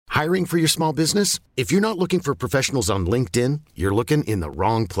Hiring for your small business? If you're not looking for professionals on LinkedIn, you're looking in the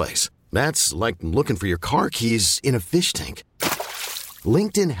wrong place. That's like looking for your car keys in a fish tank.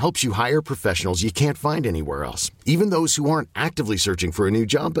 LinkedIn helps you hire professionals you can't find anywhere else, even those who aren't actively searching for a new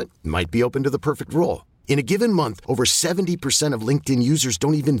job but might be open to the perfect role. In a given month, over 70% of LinkedIn users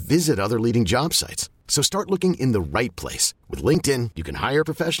don't even visit other leading job sites. So start looking in the right place. With LinkedIn, you can hire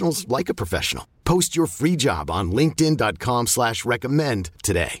professionals like a professional. Post your free job on linkedin.com/recommend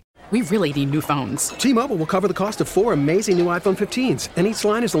today. We really need new phones. T-Mobile will cover the cost of 4 amazing new iPhone 15s, and each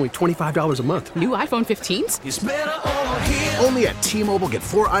line is only $25 a month. New iPhone 15s? It's better over here. Only at T-Mobile, get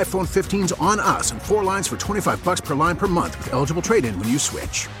 4 iPhone 15s on us and 4 lines for $25 per line per month with eligible trade-in when you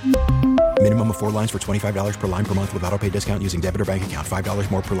switch. Minimum of 4 lines for $25 per line per month with autopay discount using debit or bank account.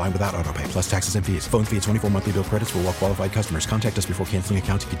 $5 more per line without autopay, plus taxes and fees. Phone fee at 24 monthly bill credits for well-qualified customers. Contact us before canceling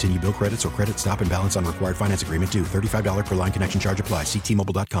account to continue bill credits or credit stop and balance on required finance agreement due. $35 per line connection charge applies. See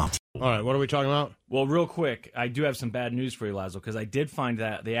T-Mobile.com. All right, what are we talking about? Well, real quick, I do have some bad news for you, Lazo, because I did find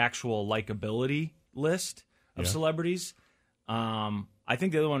that the actual likability list of celebrities. I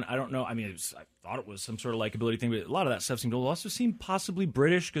think the other one, I don't know. I mean, I thought it was some sort of likability thing, but a lot of that stuff seemed to also seem possibly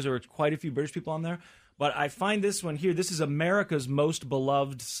British because there were quite a few British people on there. But I find this one here. This is America's most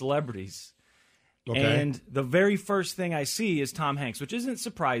beloved celebrities. Okay. And the very first thing I see is Tom Hanks, which isn't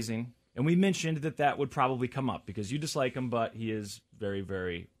surprising. And we mentioned that would probably come up because you dislike him, but he is very,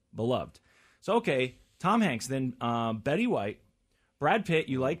 very beloved. So, okay, Tom Hanks, then Betty White, Brad Pitt.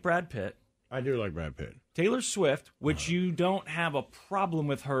 You like Brad Pitt. I do like Brad Pitt. Taylor Swift, which you don't have a problem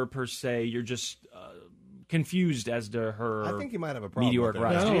with her per se. You're just confused as to her I think you might have a problem meteoric with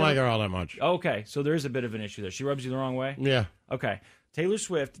rise. I don't like her all that much. Okay, so there is a bit of an issue there. She rubs you the wrong way? Yeah. Okay. Taylor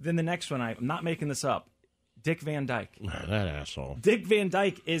Swift. Then the next one, I'm not making this up. Dick Van Dyke. That asshole. Dick Van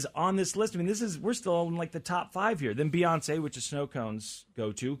Dyke is on this list. I mean, we're still in like the top 5 here. Then Beyonce, which is Snow Cone's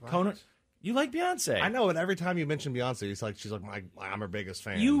go-to. Right. Conan, you like Beyonce. I know, and every time you mention Beyonce, she's like, I'm her biggest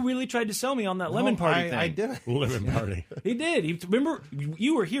fan. You really tried to sell me on that Lemon Party thing. I didn't. Lemon Party. He did. Remember,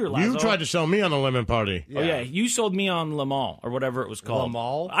 you were here, Lazo. You tried to sell me on the Lemon Party. Yeah. Oh, yeah. You sold me on Le Mans, or whatever it was called. Le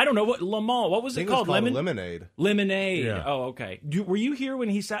Mans? I don't know. Le Mans. What was it called? Lemonade. Lemonade. Yeah. Oh, okay. Were you here when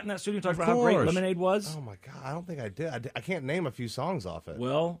he sat in that studio and talked about how great Lemonade was? Oh, my God. I don't think I did. I can't name a few songs off it.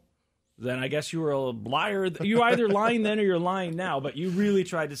 Well, then I guess you were a liar. You're either lying then or you're lying now, but you really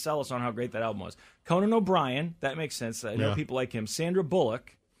tried to sell us on how great that album was. Conan O'Brien, that makes sense. I know people like him. Sandra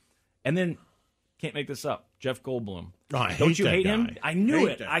Bullock, and then, can't make this up, Jeff Goldblum. Oh, I Don't you that hate guy. him? I knew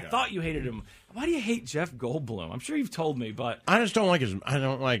it. I guy. thought you hated him. Why do you hate Jeff Goldblum? I'm sure you've told me, but I just don't like I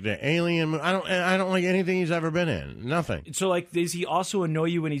don't like the Alien. I don't like anything he's ever been in. Nothing. so like, does he also annoy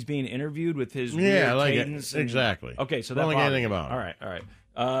you when he's being interviewed with his Yeah, weird I like it. cadence? Exactly. Okay, so that Don't like bothers anything you. about it. All right.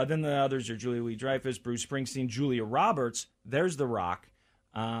 Then the others are Julia Louis-Dreyfus, Bruce Springsteen, Julia Roberts. There's The Rock,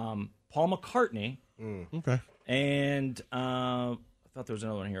 Paul McCartney, Okay. and I thought there was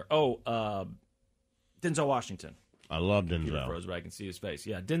another one here. Denzel Washington. I love Peter Denzel. froze, but I can see his face.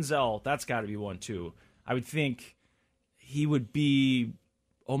 Yeah, Denzel, that's got to be one, too. I would think he would be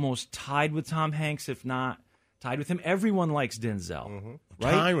almost tied with Tom Hanks, if not tied with him. Everyone likes Denzel,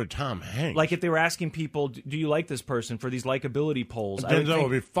 right? Tied with Tom Hanks. Like if they were asking people, do you like this person for these likability polls? I would Denzel think,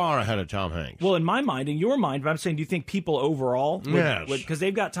 would be far ahead of Tom Hanks. well, in my mind, in your mind, but I'm saying, do you think people overall? Yes. Because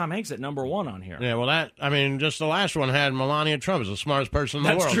they've got Tom Hanks at number 1 on here. Yeah, well, just the last one had Melania Trump as the smartest person in the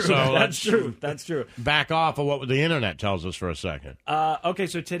That's world. true. So That's let's true. That's true. back off of what the internet tells us for a second. Okay,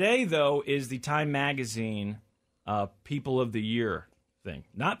 so today, though, is the Time Magazine People of the Year thing.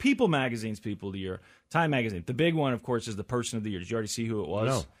 Not People Magazine's People of the Year. Time Magazine. The big one, of course, is the Person of the Year. Did you already see who it was?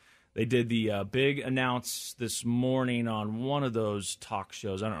 No. They did the big announce this morning on one of those talk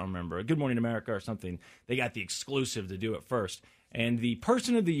shows. I don't remember. Good Morning America or something. They got the exclusive to do it first. And the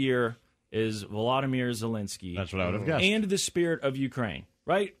Person of the Year is Volodymyr Zelensky. That's what I would have guessed. And the spirit of Ukraine,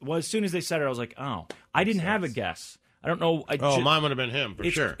 right? Well, as soon as they said it, I was like, oh. I didn't have a guess. I don't know. Mine would have been him, for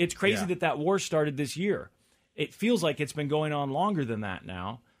sure. It's crazy that war started this year. It feels like it's been going on longer than that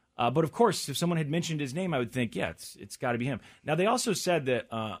now. But, of course, if someone had mentioned his name, I would think, yeah, it's got to be him. Now, they also said that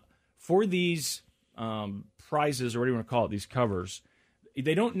for these prizes, or what do you want to call it, these covers,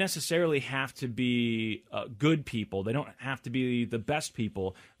 they don't necessarily have to be good people. They don't have to be the best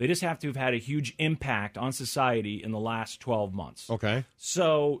people. They just have to have had a huge impact on society in the last 12 months. Okay.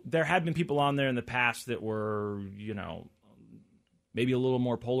 So there have been people on there in the past that were, maybe a little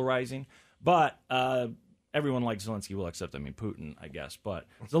more polarizing. But everyone like Zelensky will accept, Putin, I guess. But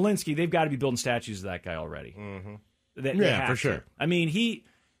Zelensky, they've got to be building statues of that guy already. Mm-hmm. They Yeah, have for to. sure. I mean,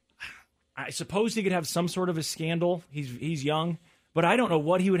 I suppose he could have some sort of a scandal. He's young. But I don't know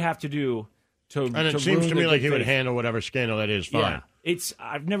what he would have to do And it seems to me like he would handle whatever scandal that is fine. Yeah,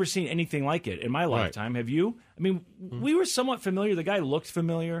 I've never seen anything like it in my lifetime. Have you? I mean, we were somewhat familiar. The guy looked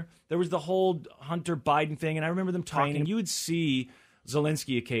familiar. There was the whole Hunter Biden thing, and I remember them talking. You would see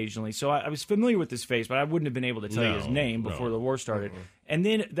Zelensky occasionally, so I was familiar with his face, but I wouldn't have been able to tell you his name before the war started. And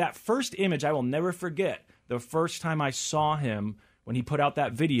then that first image, I will never forget. The first time I saw him when he put out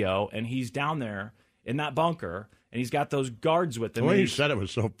that video, and he's down there in that bunker, and he's got those guards with him. The way you said it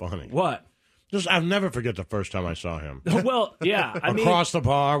was so funny. What? I'll never forget the first time I saw him. Well, yeah. Across the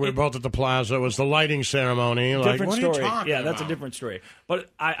bar, we were both at the plaza. It was the lighting ceremony. Like, different what story. are you talking about? That's a different story. But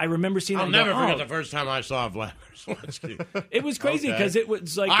I remember seeing that. I'll never forget the first time I saw Vladimir Zelensky. It was crazy because it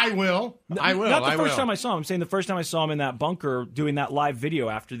was like... I will. Not the first time I saw him. I'm saying the first time I saw him in that bunker doing that live video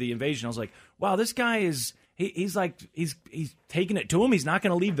after the invasion. I was like, wow, this guy is... He's taking it to him. He's not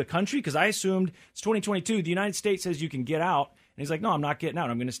going to leave the country because I assumed it's 2022. The United States says you can get out. And he's like, no, I'm not getting out.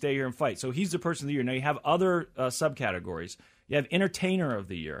 I'm going to stay here and fight. So he's the person of the year. Now you have other subcategories. You have Entertainer of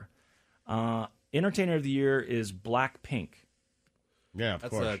the Year. Entertainer of the Year is Blackpink. Yeah, of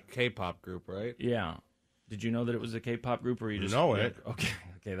course. That's a K-pop group, right? Yeah. Did you know that it was a K-pop group, or you just know it?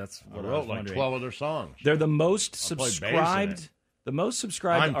 Okay, that's what I I wrote was like wondering. 12 of their songs. They're the most subscribed. The most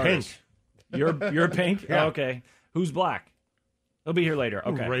subscribed. I'm artist. Pink. You're Pink. Yeah. Oh, okay. Who's Black? He'll be here later.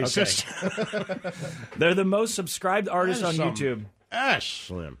 Okay. Racist. Okay. They're the most subscribed artist on YouTube.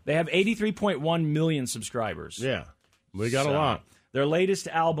 Slim. They have 83.1 million subscribers. Yeah, we got a lot. Their latest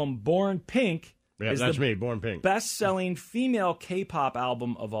album, Born Pink, Yeah, that's me, Born Pink. Best-selling female K-pop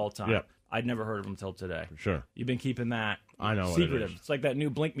album of all time. Yep. I'd never heard of them until today. Sure. You've been keeping that I know secretive. what it is. It's like that new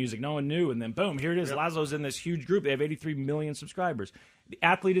Blink music. No one knew, and then boom, here it is. Laszlo's in this huge group. They have 83 million subscribers. The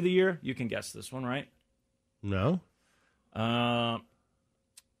Athlete of the Year, you can guess this one, right? No. I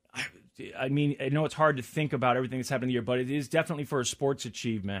mean, I know it's hard to think about everything that's happened in the year, but it is definitely for a sports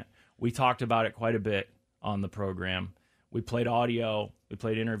achievement. We talked about it quite a bit on the program. We played audio. We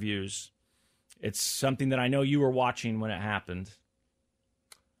played interviews. It's something that I know you were watching when it happened.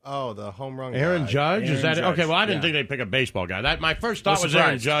 Oh, the home run Aaron guy. Judge? Is that it? Judge. Okay, well, I didn't think they'd pick a baseball guy. My first thought was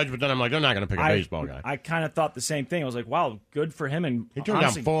Aaron Judge, but then I'm like, they're not going to pick a baseball guy. I kind of thought the same thing. I was like, wow, good for him. And he turned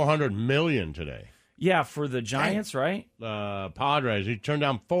down $400 million today. Yeah, for the Giants, right? Padres. He turned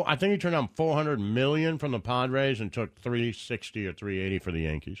down I think he turned down $400 million from the Padres and took $360 or $380 for the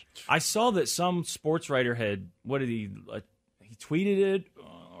Yankees. I saw that some sports writer he tweeted it,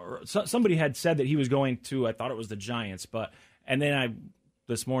 or somebody had said that he was going to, I thought it was the Giants, and then I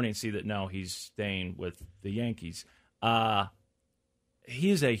this morning see that no, he's staying with the Yankees.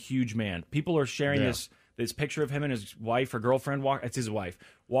 He is a huge man. People are sharing this picture of him and his wife or girlfriend. It's his wife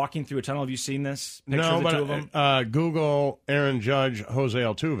walking through a tunnel. Have you seen this picture of the two of them? Google Aaron Judge, Jose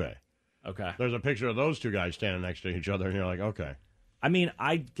Altuve. Okay. There's a picture of those two guys standing next to each other, and you're like, okay. I mean,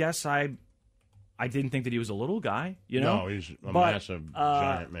 I guess I didn't think that he was a little guy, you know? No, he's a massive,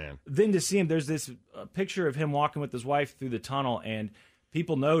 giant man. Then to see him, there's this picture of him walking with his wife through the tunnel, and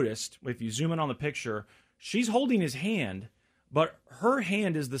people noticed, if you zoom in on the picture, she's holding his hand, but her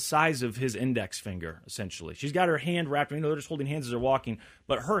hand is the size of his index finger, essentially. She's got her hand wrapped. They're just holding hands as they're walking,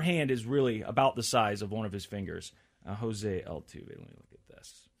 but her hand is really about the size of one of his fingers. Jose Altuve. Let me look at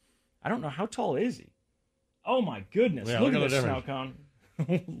this. I don't know. How tall is he? Oh, my goodness. Yeah, look at this, Snowcone.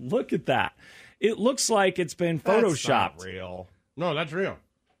 Look at that. It looks like it's been photoshopped. That's not real. No, that's real.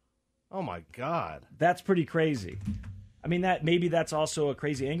 Oh, my God. That's pretty crazy. I mean, maybe that's also a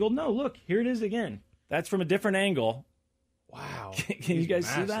crazy angle. No, look. Here it is again. That's from a different angle. Wow. Can you guys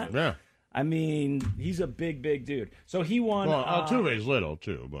see that? Yeah. I mean, he's a big, big dude. So he won. Well, Altuve's little,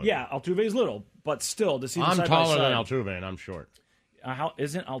 too. But yeah, Altuve's little. But still, to see the I'm side taller by side, than Altuve, and I'm short.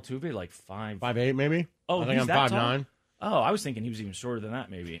 Isn't Altuve like 5'8", maybe? Oh, I think he's I'm that 5'9". Oh, I was thinking he was even shorter than that,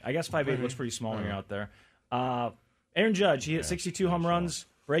 maybe. I guess 5'8" looks pretty small when you're out there. Aaron Judge, he hit 62 home runs,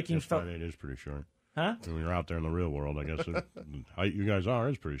 breaking... 5'8" is pretty short. Huh? When you're out there in the real world, I guess the height you guys are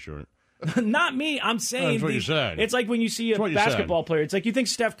is pretty short. Not me. I'm saying... That's what you said. It's like when you see a basketball player. It's like you think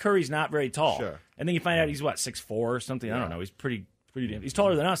Steph Curry's not very tall. Sure. And then you find out he's, 6'4" or something? Yeah. I don't know. He's pretty damn... He's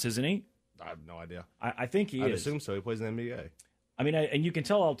taller than us, isn't he? I have no idea. I think he I'd is. assume so. He plays in the NBA. I mean, and you can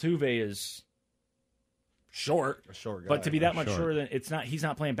tell Altuve is short. A short guy. But to be that much shorter than... he's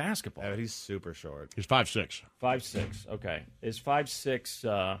not playing basketball. Yeah, but he's super short. He's 5'6". 5'6", okay. Is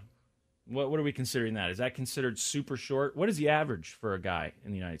 5'6", what are we considering that? Is that considered super short? What is the average for a guy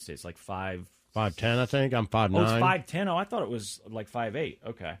in the United States? Like 5'10", I think. I'm 5'9". Oh, it's 5'10". Oh, I thought it was like 5'8".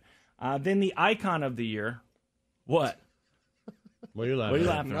 Okay. Then the icon of the year. What? What are you laughing What are you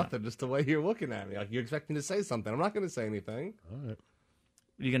at? laughing at? Nothing, just the way you're looking at me. Like you expect me to say something. I'm not going to say anything. All right.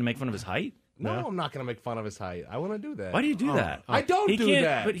 Are you going to make fun of his height? No, I'm not going to make fun of his height. I want to do that. Why do you do that? I don't do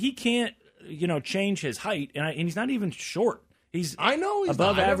that. But he can't change his height, and he's not even short. He's I know he's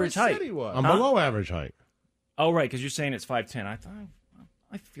above not. average I never height. said he was. I'm below average height. Oh, right, because you're saying it's 5'10".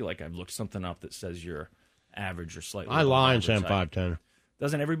 I feel like I've looked something up that says you're average or slightly. I lie and above say I'm average 5'10".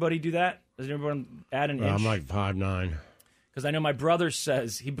 Doesn't everybody do that? Doesn't everyone add an inch? I'm like 5'9". Because I know my brother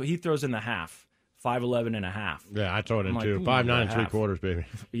says he throws in the half, 5'11 and a half. Yeah, I throw it in I'm too. like, 5'9" and half. 3/4, baby.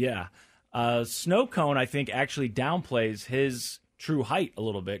 Yeah. Snow Cone, I think, actually downplays his true height a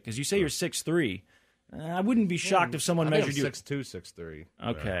little bit because you say you're 6'3". I wouldn't be shocked if someone measured you. 6'2", 6'3".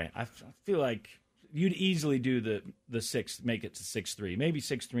 Okay. I feel like you'd easily do the 6, make it to 6'3", maybe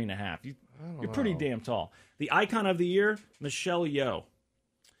 6'3 and a half. You're pretty damn tall. The icon of the year, Michelle Yeoh.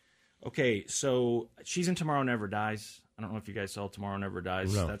 Okay, so she's in Tomorrow Never Dies. I don't know if you guys saw Tomorrow Never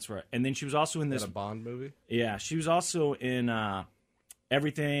Dies. No. That's right. And then she was also in Is this that a Bond movie? Yeah, she was also in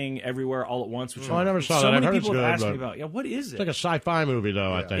Everything, Everywhere, All at Once. Which I never saw so that. I've many heard it's people have good, asked me but about. Yeah, what is It's it? like a sci-fi movie,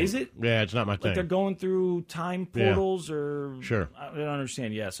 though, I think. Is it? Yeah, it's not my Like thing. they're going through time portals or... Sure. I don't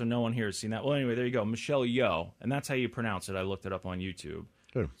understand. Yeah, so no one here has seen that. Well, anyway, there you go. Michelle Yeoh. And that's how you pronounce it. I looked it up on YouTube.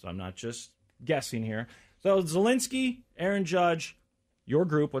 Good. So I'm not just guessing here. So Zelensky, Aaron Judge, your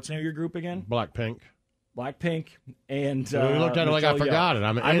group. What's the name of your group again? Blackpink. Blackpink. And You looked at it like I Michelle forgot Yeoh. it.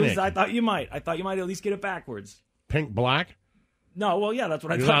 I'm in it. I thought you might. I thought you might at least get it backwards. Pink Black? No, well, yeah, that's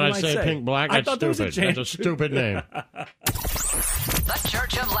what I You thought thought you I'd might say Pink Black? I That's thought there was a stupid. chance. That's a stupid name. The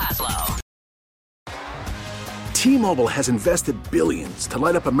Church of Laszlo. T-Mobile has invested billions to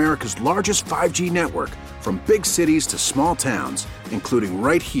light up America's largest 5G network, from big cities to small towns, including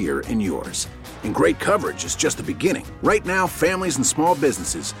right here in yours. And great coverage is just the beginning. Right now, families and small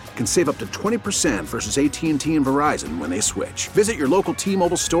businesses can save up to 20% versus AT&T and Verizon when they switch. Visit your local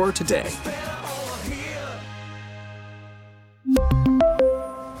T-Mobile store today.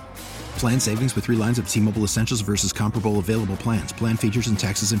 Plan savings with 3 lines of T-Mobile Essentials versus comparable available plans. Plan features and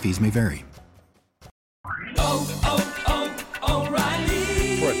taxes and fees may vary.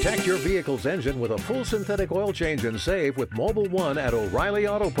 Protect your vehicle's engine with a full synthetic oil change and save with Mobil 1 at O'Reilly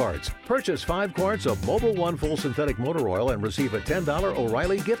Auto Parts. Purchase 5 quarts of Mobil 1 full synthetic motor oil and receive a $10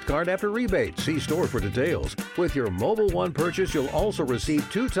 O'Reilly gift card after rebate. See store for details. With your Mobil 1 purchase, you'll also receive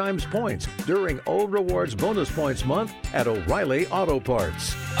 2 times points during O Rewards Bonus Points Month at O'Reilly Auto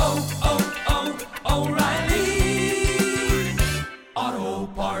Parts. O'Reilly Auto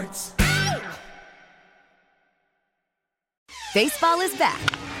Parts. Baseball is back,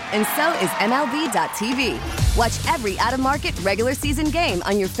 and so is MLB.tv. Watch every out-of-market regular season game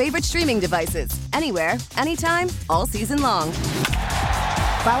on your favorite streaming devices, anywhere, anytime, all season long.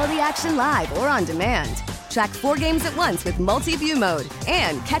 Follow the action live or on demand. Track 4 games at once with multi-view mode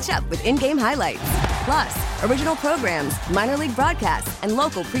and catch up with in-game highlights. Plus, original programs, minor league broadcasts, and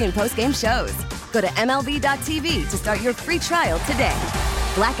local pre- and post-game shows. Go to MLB.tv to start your free trial today.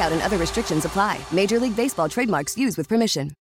 Blackout and other restrictions apply. Major League Baseball trademarks used with permission.